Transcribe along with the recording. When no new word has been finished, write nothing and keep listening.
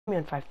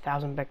Bman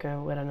 5000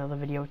 Becca with another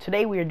video.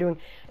 Today we are doing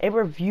a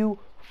review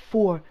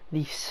for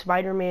the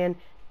Spider-Man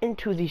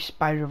Into the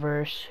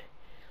Spider-Verse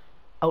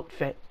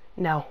outfit.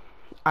 Now,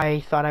 I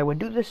thought I would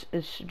do this.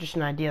 It's just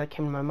an idea that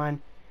came to my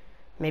mind.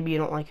 Maybe you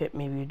don't like it,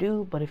 maybe you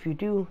do, but if you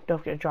do, don't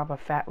forget to drop a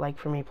fat like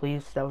for me,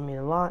 please. That would mean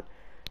a lot,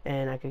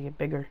 and I could get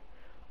bigger.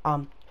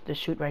 This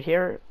suit right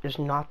here is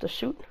not the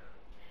suit.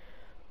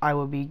 I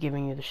will be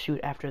giving you the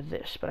suit after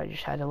this, but I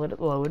just had to let it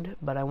load,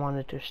 but I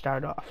wanted to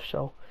start off,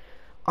 so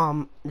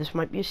this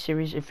might be a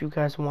series if you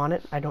guys want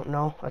it. I don't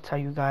know. That's how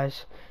you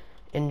guys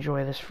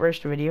enjoy this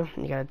first video.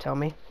 You gotta tell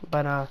me.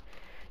 But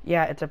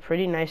yeah, it's a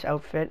pretty nice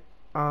outfit.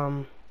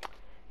 And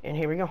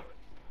here we go.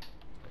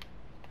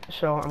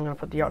 So I'm gonna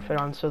put the outfit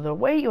on. So the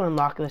way you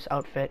unlock this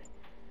outfit,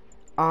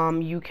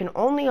 you can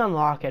only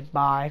unlock it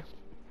by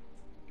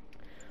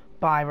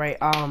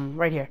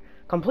right here,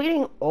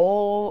 completing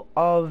all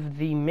of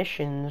the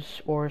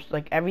missions, or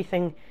like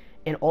everything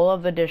in all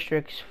of the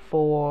districts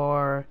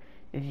for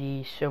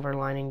the Silver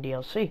Lining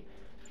DLC.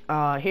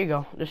 Here you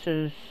go. This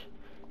is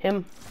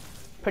him.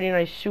 Pretty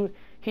nice suit.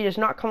 He does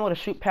not come with a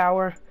suit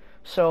power,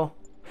 so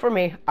for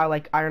me, I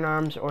like Iron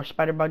Arms or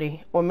Spider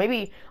Buddy, or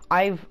maybe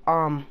I've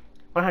 100%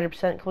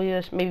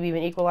 completed this, maybe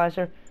even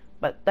Equalizer,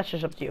 but that's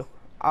just up to you.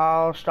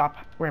 I'll stop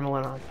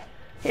rambling on.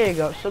 Here you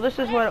go. So this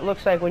is what it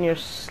looks like when you're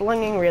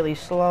slinging really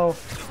slow.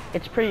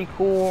 It's pretty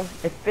cool.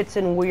 It fits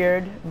in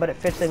weird, but it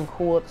fits in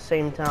cool at the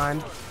same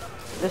time.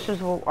 This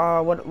is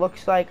what it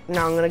looks like.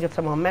 Now I'm gonna get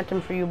some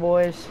momentum for you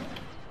boys.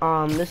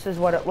 This is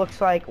what it looks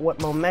like. What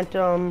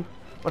momentum?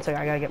 One second,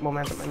 I gotta get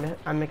momentum.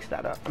 I mixed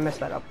that up. I messed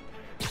that up.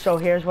 So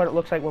here's what it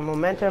looks like with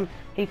momentum.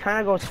 He kind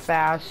of goes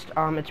fast.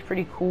 It's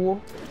pretty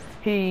cool.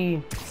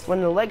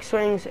 When the leg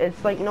swings,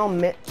 it's like no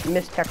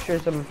missed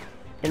textures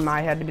in my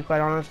head, to be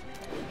quite honest.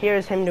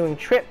 Here's him doing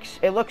tricks.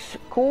 It looks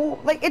cool.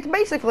 Like, it's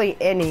basically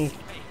any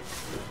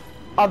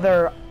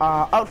other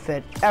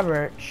outfit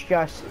ever. It's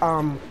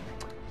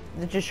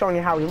just showing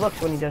you how he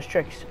looks when he does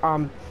tricks.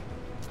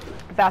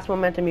 Fast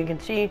momentum, you can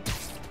see,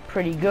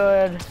 pretty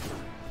good.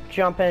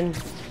 Jumping.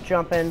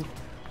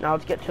 Now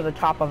let's get to the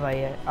top of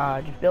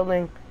a just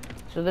building.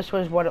 So this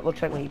was what it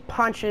looks like when he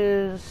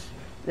punches.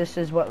 This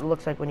is what it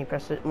looks like when he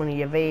when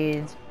he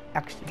evades.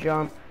 X to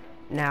jump.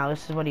 Now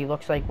this is what he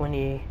looks like when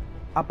he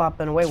up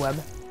and away web.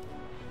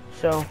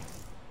 So,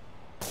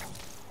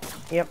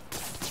 yep,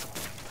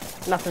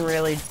 nothing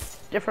really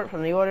different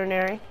from the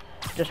ordinary.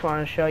 Just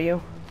wanted to show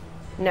you.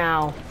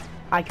 Now,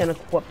 I can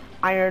equip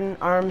Iron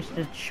Arms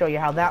to show you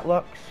how that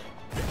looks.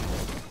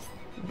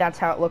 That's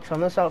how it looks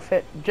on this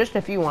outfit, just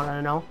if you wanted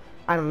to know.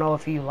 I don't know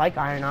if you like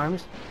Iron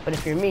Arms, but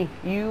if you're me,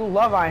 you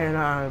love Iron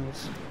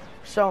Arms.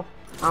 So,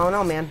 I don't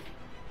know, man.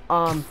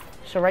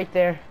 So right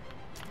there,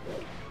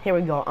 here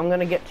we go. I'm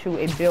gonna get to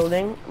a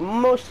building,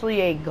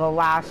 mostly a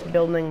glass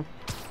building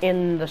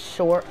in the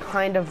sort,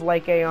 kind of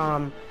like a,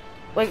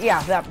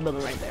 yeah, that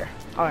building right there.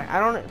 Alright, I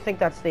don't think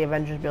that's the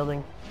Avengers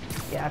building.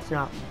 Yeah, it's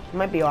not. It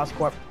might be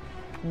Oscorp.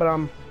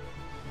 But,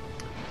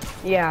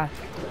 yeah.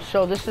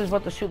 So this is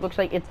what the suit looks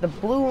like. It's the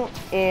blue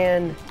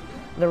and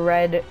the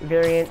red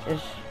variant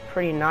is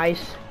pretty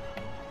nice.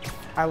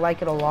 I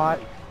like it a lot.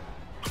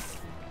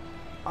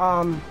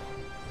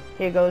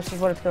 Here you go. This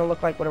is what it's gonna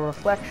look like with a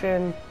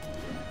reflection.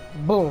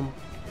 Boom.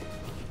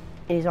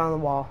 He's on the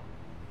wall.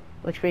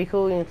 Looks pretty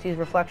cool. You can see his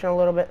reflection a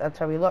little bit. That's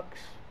how he looks.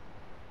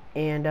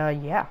 And,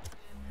 yeah.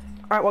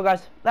 Alright, well,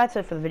 guys, that's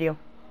it for the video.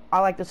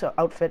 I like this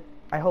outfit.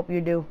 I hope you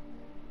do.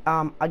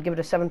 I'd give it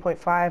a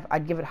 7.5.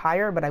 I'd give it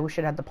higher, but I wish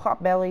it had the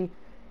pop belly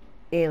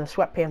and the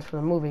sweatpants from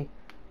the movie.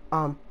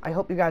 I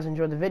hope you guys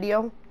enjoyed the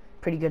video.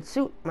 Pretty good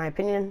suit, in my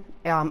opinion.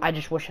 I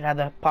just wish it had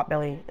the pop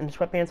belly and the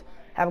sweatpants.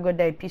 Have a good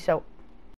day. Peace out.